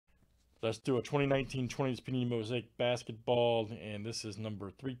Let's do a 2019-20 Panini Mosaic basketball, and this is number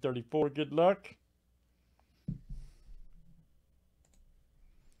 334. Good luck.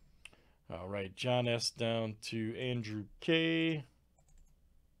 All right, John S. down to Andrew K.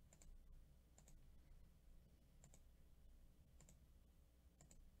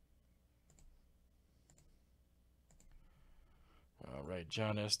 All right,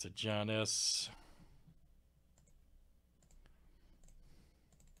 John S. to John S.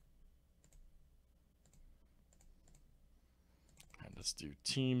 And let's do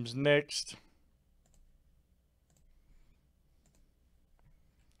teams next.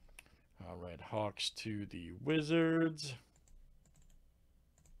 All right, Hawks to the Wizards.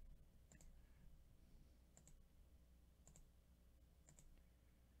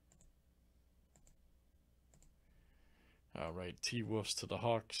 All right, T-Wolves to the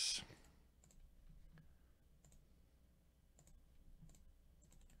Hawks.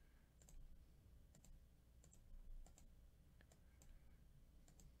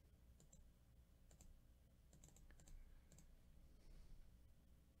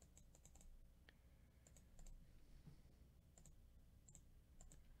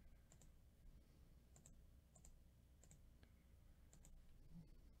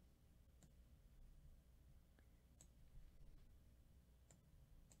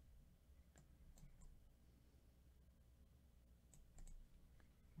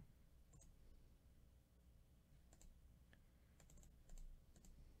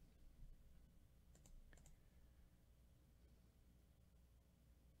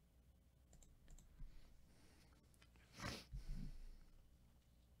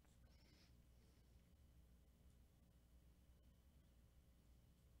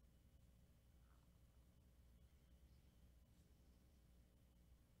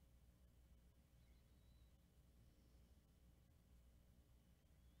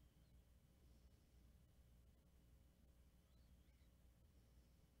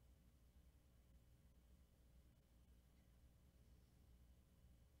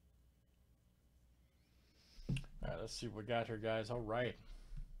 All right, let's see what we got here, guys. All right.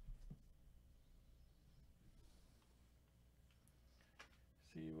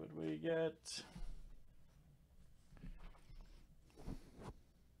 See what we get.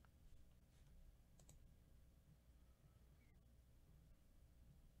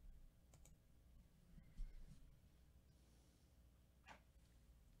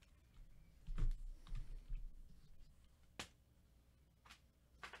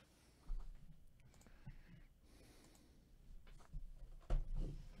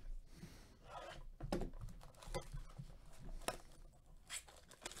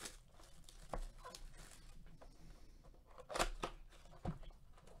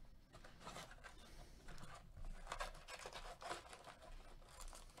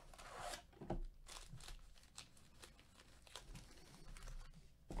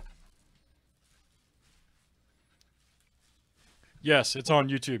 Yes, it's on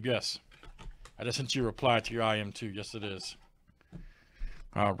YouTube, yes. I just sent you a reply to your IM too. Yes, it is.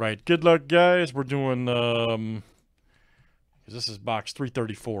 All right, good luck, guys. We're doing, this is box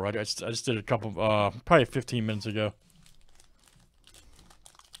 334. I just did a couple, probably 15 minutes ago.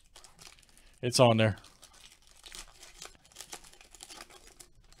 It's on there.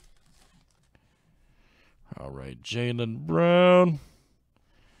 All right, Jaylen Brown.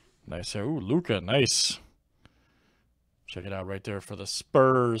 Nice hair. Ooh, Luka, nice. Check it out right there for the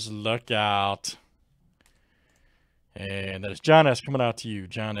Spurs. Look out. And that is John S. coming out to you.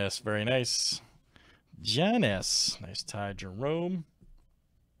 John S. Very nice. John S. Nice tie, Jerome.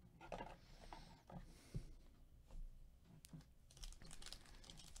 There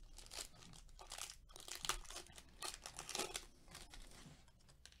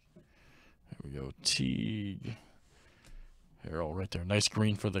we go. Teague. Harold right there. Nice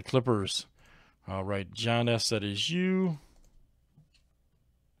green for the Clippers. All right, John S., that is you.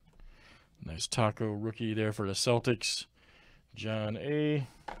 Nice Taco rookie there for the Celtics. John A.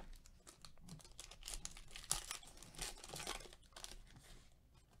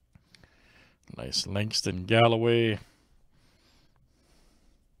 Nice Langston Galloway.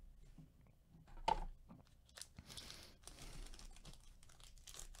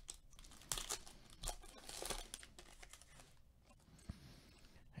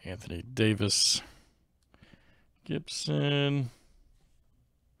 Anthony Davis, Gibson,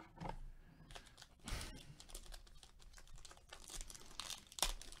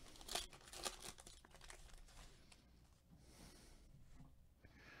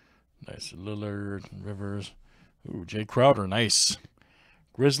 nice Lillard, Rivers, ooh, Jay Crowder, nice.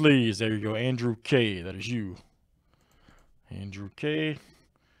 Grizzlies, there you go, Andrew K, that is you. Andrew K.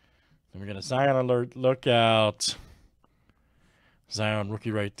 Then we got a Zion alert. Look out. Zion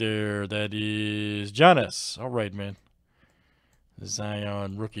rookie right there. That is Giannis. All right, man.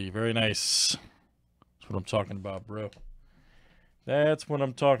 Zion rookie. Very nice. That's what I'm talking about, bro. That's what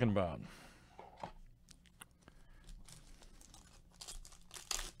I'm talking about.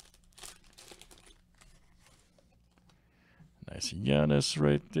 Nice Giannis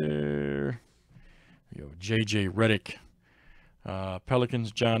right there. We go JJ Redick.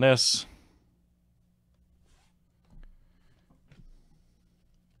 Pelicans, John S.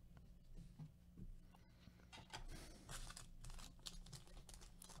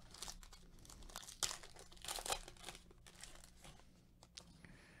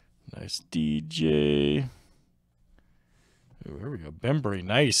 Nice DJ. Ooh, here we go. Bembry,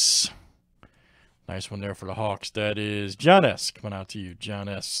 nice. Nice one there for the Hawks. That is John S. Coming out to you, John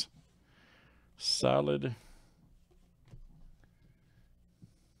S. Solid.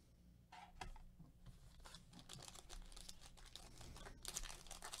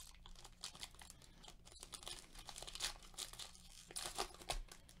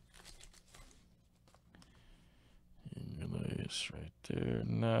 Nice right there.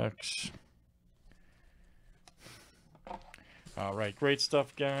 Next. All right, great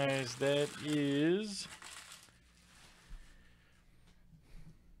stuff, guys. That is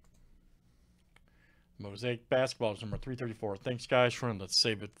Mosaic Basketball number 334. Thanks, guys, for running. Let's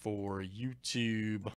save it for YouTube.